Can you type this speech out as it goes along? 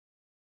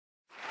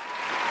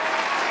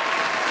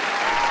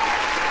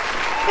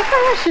If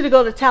I asked you to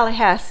go to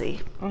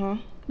Tallahassee,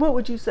 what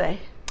would you say?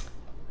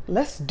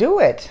 Let's do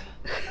it.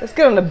 Let's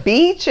get on the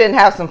beach and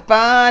have some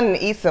fun and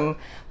eat some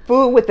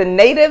food with the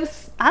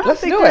natives. I don't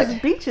think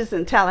there's beaches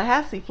in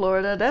Tallahassee,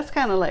 Florida. That's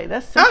kind of like,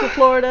 that's Central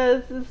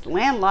Florida. It's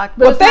landlocked.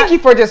 But well, thank you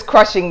for just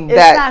crushing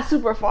that. It's not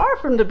super far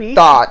from the beach.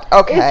 Thought.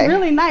 Okay. It's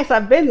really nice.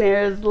 I've been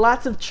there. There's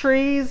lots of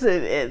trees.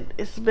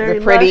 It's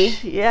very pretty.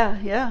 lush. Yeah,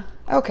 yeah.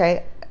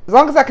 Okay. As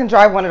long as I can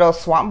drive one of those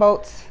swamp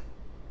boats,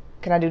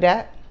 can I do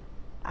that?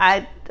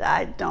 I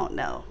don't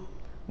know.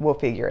 We'll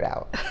figure it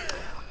out.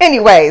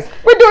 Anyways,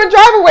 we're doing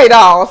drive-away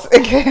dolls.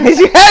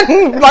 You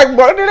hadn't, like,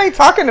 what are they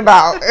talking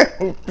about?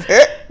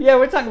 Yeah,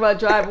 we're talking about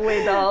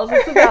drive-away dolls.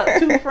 It's about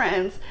two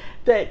friends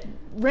that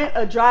rent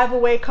a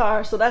drive-away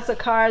car. So that's a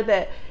car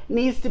that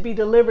needs to be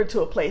delivered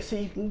to a place so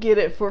you can get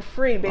it for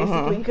free,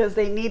 basically, because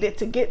they need it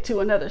to get to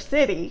another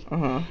city.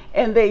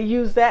 And they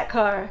use that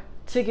car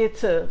to get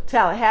to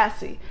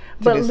Tallahassee.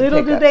 But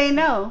little do they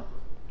know,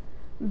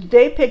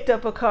 they picked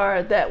up a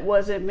car that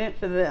wasn't meant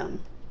for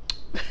them.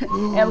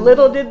 And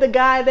little did the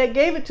guy that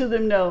gave it to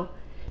them know,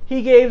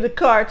 he gave the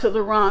car to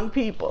the wrong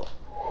people.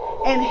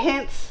 And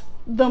hence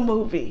the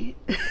movie.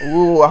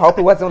 Ooh, I hope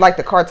it wasn't like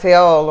the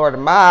cartel or the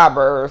mob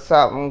or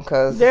something,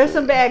 because there's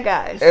some bad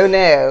guys. Oh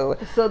no.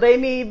 So they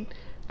need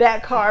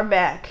that car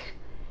back.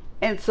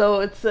 And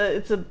so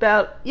it's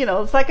about, you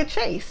know, it's like a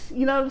chase.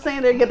 You know what I'm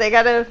saying? They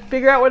got to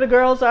figure out where the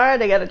girls are.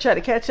 They got to try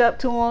to catch up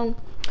to them.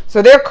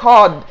 So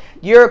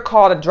you're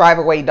called a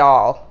drive-away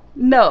doll.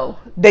 No,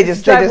 they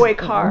just drive-away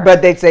car.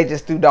 But they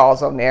just threw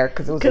dolls on there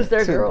because it was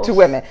they're girls. Two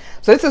women.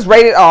 So this is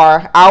rated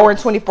R, hour and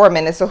 24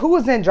 minutes. So who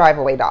was in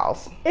Drive-Away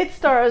Dolls? It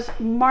stars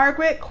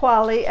Margaret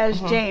Qualley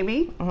as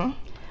Jamie,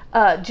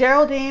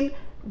 Geraldine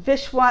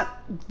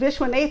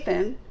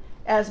Vishwanathan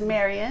as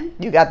Marion.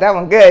 You got that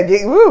one good.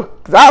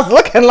 Because I was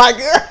looking like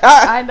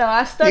I know,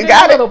 I studied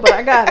a little, but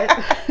I got it.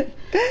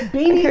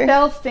 Beanie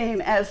Feldstein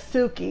as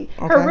Suki.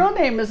 Her real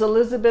name is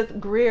Elizabeth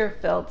Greer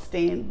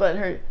Feldstein,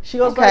 but she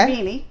goes by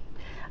Beanie.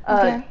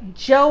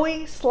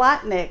 Joey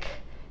Slotnick,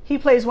 he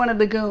plays one of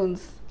the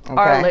goons,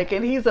 Arlick,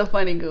 and he's a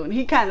funny goon.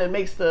 He kind of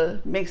makes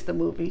the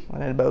movie.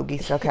 One of the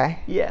bogeys, okay.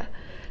 Yeah.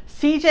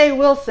 CJ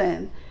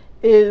Wilson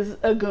is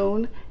a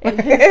goon,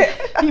 and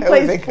he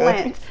plays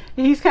Flint.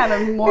 He's kind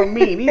of more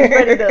mean. He's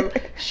ready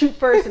to shoot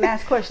first and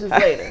ask questions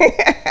later.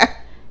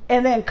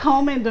 And then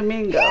Coleman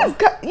Domingo.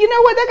 You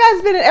know what? That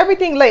guy's been in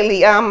everything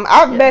lately.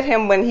 I've met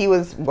him when he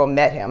was,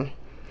 met him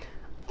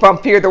from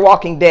Fear the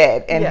Walking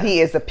Dead, and he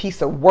is a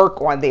piece of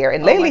work on there.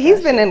 And lately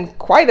he's been in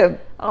quite a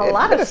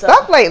lot of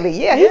stuff lately.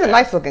 Yeah, he's a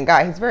nice looking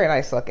guy. He's very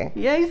nice looking.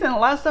 Yeah, he's in a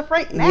lot of stuff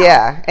right now.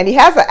 Yeah, and he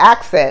has an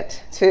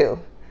accent too.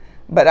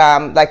 But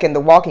like in The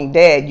Walking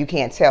Dead, you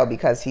can't tell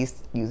because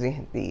he's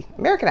using the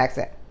American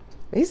accent.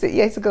 He's a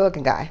good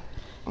looking guy.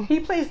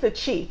 He plays the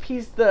chief.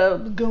 He's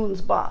the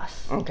goon's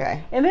boss.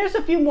 Okay. And there's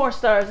a few more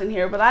stars in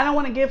here, but I don't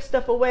want to give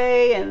stuff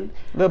away. And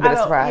a little bit of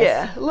surprise.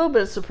 Yeah, a little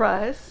bit of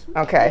surprise.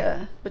 Okay.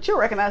 Yeah, but you'll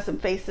recognize some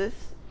faces.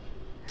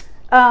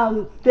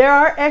 There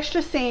are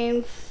extra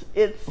scenes.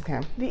 It's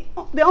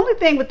the only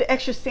thing with the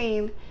extra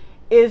scene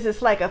is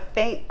it's like a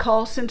faint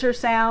call center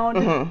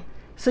sound,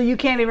 so you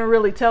can't even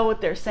really tell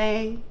what they're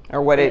saying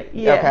or what it.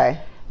 Yeah.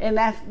 Okay. And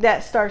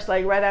that starts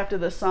like right after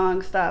the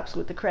song stops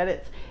with the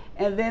credits.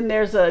 And then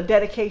there's a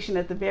dedication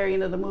at the very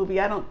end of the movie.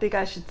 I don't think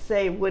I should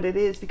say what it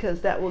is because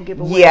that will give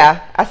away.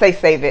 Yeah, I say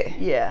save it.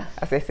 Yeah.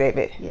 I say save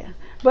it. Yeah.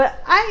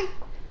 But I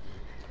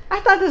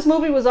thought this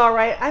movie was all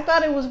right. I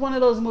thought it was one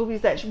of those movies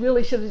that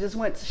really should have just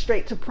went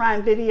straight to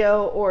Prime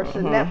Video or to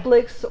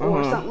Netflix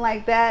or something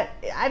like that.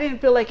 I didn't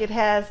feel like it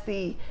has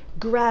the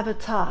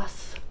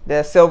gravitas.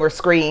 The silver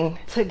screen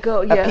to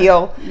go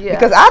appeal. Yeah.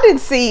 Because I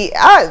didn't see,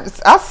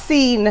 I've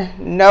seen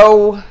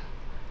no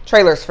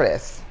trailers for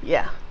this.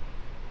 Yeah.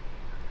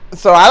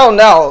 So I don't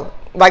know.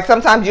 Like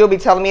sometimes you'll be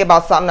telling me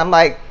about something. I'm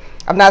like,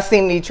 I've not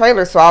seen any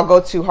trailers, so I'll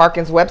go to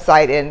Harkin's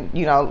website and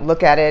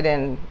look at it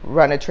and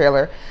run a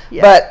trailer.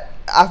 Yeah. But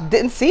I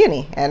didn't see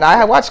any, and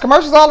I watch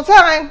commercials all the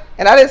time,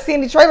 and I didn't see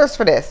any trailers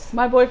for this.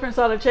 My boyfriend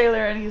saw the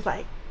trailer and he's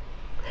like,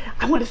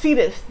 "I want to see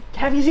this.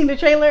 Have you seen the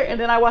trailer?" And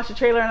then I watched the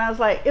trailer and I was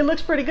like, "It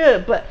looks pretty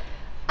good," but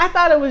I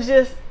thought it was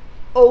just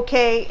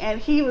okay, and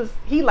he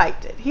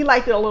liked it. He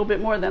liked it a little bit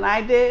more than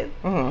I did.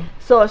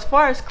 So as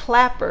far as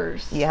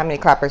clappers, how many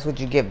clappers would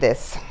you give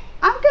this?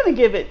 I'm gonna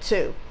give it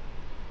 2,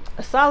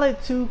 a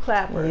solid 2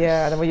 clappers.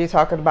 Yeah, then when you're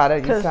talking about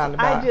it, you sound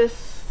about. I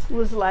just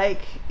was like,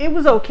 it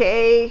was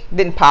okay.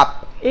 Didn't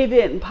pop. It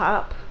didn't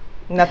pop.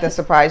 Nothing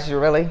surprised you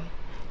really.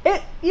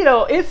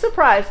 It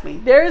surprised me.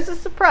 There is a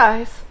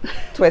surprise.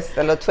 Twist,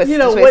 a little twist.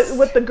 Twist.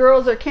 What the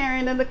girls are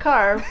carrying in the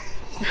car.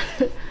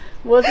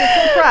 Was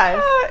a surprise.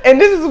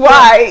 And this is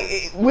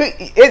why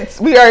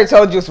we already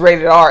told you it's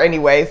rated R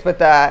anyways, but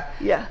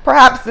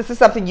perhaps this is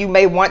something you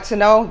may want to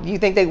know. Do you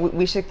think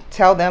we should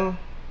tell them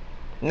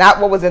not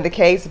what was in the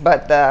case,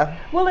 but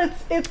well,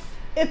 it's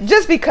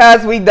just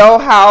because we know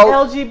how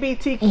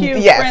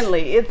LGBTQ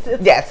friendly.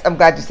 Yes, I'm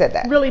glad you said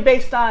that. Really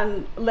based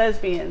on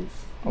lesbians.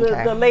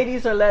 The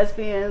ladies are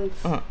lesbians.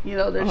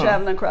 They're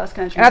traveling across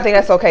country. And I think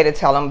that's okay to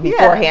tell them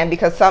beforehand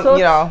because some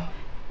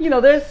you know,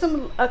 there's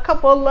a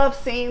couple of love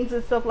scenes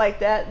and stuff like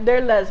that.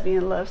 They're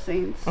lesbian love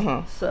scenes.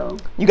 So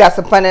you got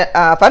some fun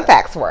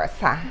facts for us,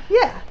 huh?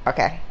 Yeah.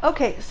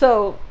 Okay,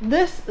 so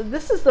this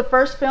is the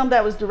first film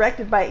that was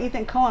directed by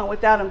Ethan Coen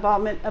without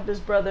involvement of his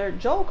brother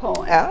Joel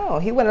Coen. Oh,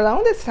 he went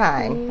alone this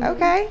time.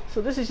 Okay,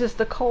 so this is just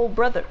the Cole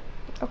brother.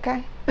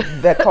 Okay,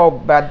 the Cole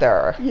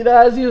brother. You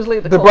know, it's usually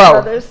the Cole bro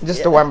brothers.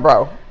 Just the one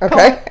bro. Okay,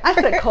 Coen. I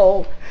said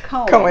Cole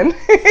Coen.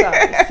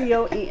 Sorry,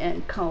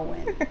 C-O-E-N,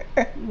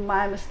 Coen.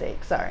 My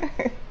mistake, sorry.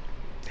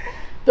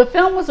 The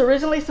film was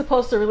originally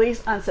supposed to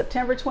release on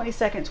September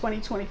 22nd,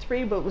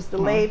 2023, but was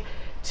delayed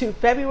to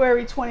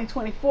February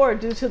 2024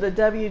 due to the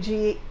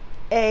WGA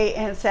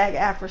and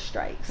SAG-AFTRA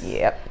strikes.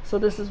 Yep. So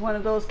this is one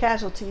of those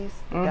casualties.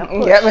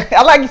 Yeah,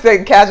 I like you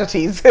saying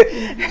casualties.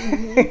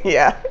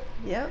 Yeah.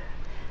 Yep.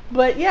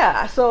 But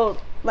yeah, so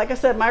like I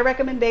said, my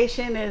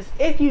recommendation is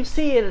if you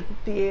see it at the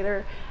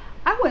theater,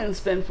 I wouldn't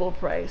spend full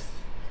price.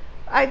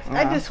 I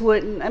just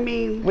wouldn't. I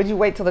mean, would you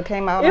wait till it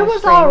came out? It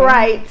was all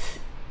right.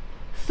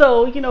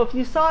 So, you know, if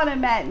you saw it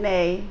in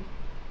matinee,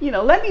 you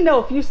know, let me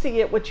know if you see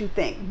it, what you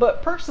think.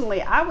 But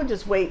personally, I would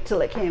just wait till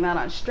it came out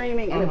on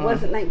streaming and it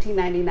wasn't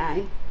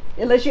 $19.99,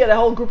 unless you had a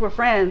whole group of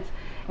friends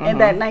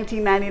and that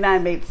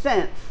 $19.99 made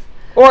sense.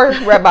 Or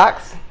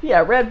Redbox.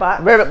 Yeah, Redbox.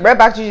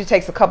 Redbox usually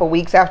takes a couple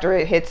weeks after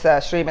it hits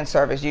streaming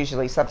service,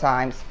 usually,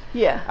 sometimes.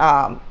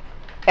 Yeah.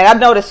 And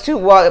I've noticed too,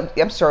 well,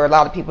 I'm sure a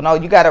lot of people know,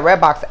 you got a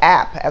Redbox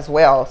app as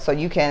well. So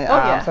you can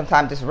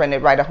sometimes just rent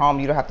it right at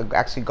home. You don't have to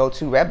actually go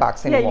to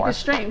Redbox anymore. Yeah, you can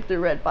stream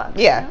through Redbox.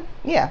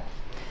 Yeah.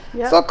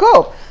 So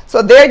cool.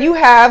 So there you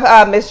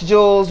have Miss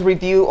Jules'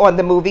 review on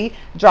the movie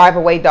Drive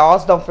Away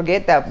Dolls. Don't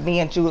forget that me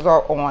and Jules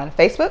are on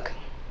Facebook.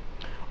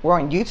 We're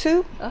on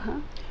YouTube.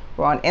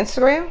 We're on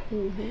Instagram,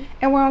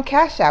 and we're on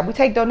Cash App. We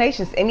take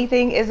donations.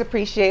 Anything is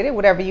appreciated.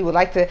 Whatever you would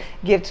like to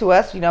give to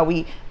us. You know,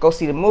 we go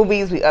see the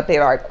movies. We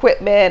update our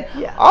equipment.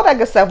 All that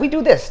good stuff. We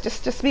do this.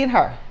 Just me and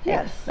her.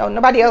 Yes. No,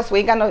 nobody else. We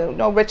ain't got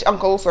no rich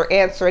uncles or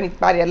aunts or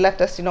anybody that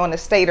left us, you know, in the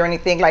state or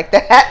anything like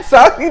that.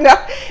 So, you know,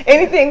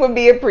 anything would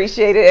be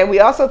appreciated. And we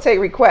also take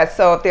requests.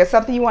 So if there's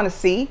something you want to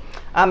see,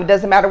 it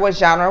doesn't matter what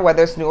genre,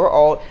 whether it's new or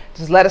old,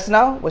 just let us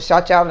know. We'll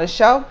shout you out on the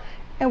show.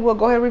 And we'll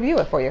go ahead and review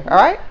it for you. All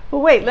right?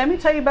 Well, wait. Let me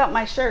tell you about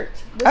my shirt.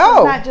 This is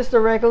not just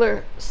a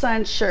regular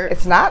Sun shirt.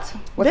 It's not?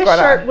 What's this going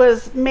on? shirt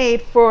was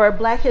made for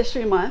Black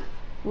History Month.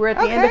 We're at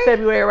the end of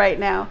February right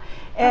now.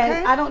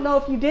 And I don't know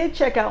if you did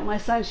check out my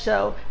son's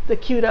show, the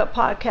Queued Up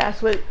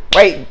podcast with...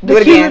 Wait, do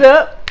it again. Queued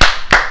Up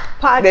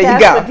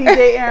podcast with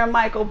DJ Aaron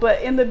Michael.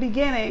 But in the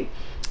beginning,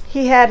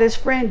 he had his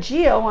friend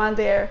Gio on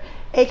there,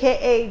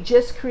 a.k.a.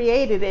 Just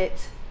Created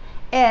It.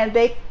 And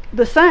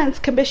the Sons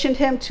commissioned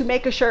him to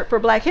make a shirt for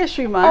Black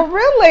History Month. Oh,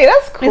 really?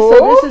 That's cool. And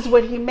so this is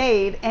what he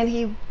made, and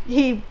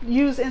he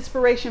used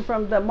inspiration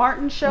from the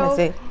Martin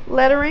Show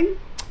lettering.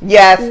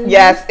 Yes,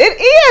 yes, it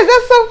is.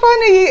 That's so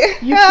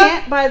funny. You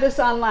can't buy this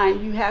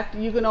online.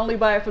 You can only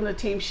buy it from the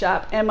team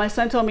shop. And my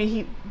son told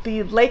me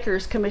the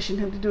Lakers commissioned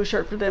him to do a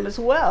shirt for them as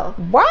well.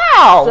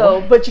 Wow.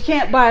 So, but you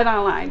can't buy it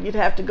online. You'd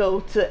have to go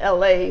to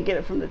LA and get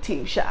it from the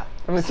team shop.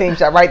 From the team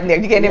shop, right there.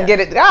 You can't even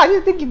get it. I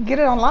just think you can get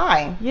it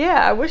online.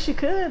 Yeah, I wish you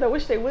could. I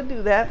wish they would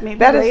do that. Maybe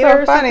that is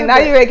so funny. Now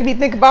you're making me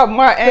think about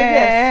Martin.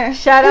 Yes,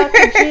 shout out to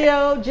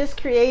Gio.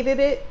 Just Created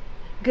It.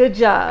 Good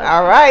job.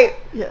 All right.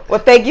 Yeah. Well,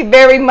 thank you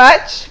very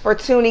much for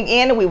tuning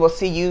in. We will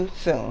see you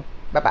soon.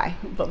 Bye-bye.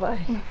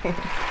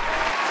 Bye-bye.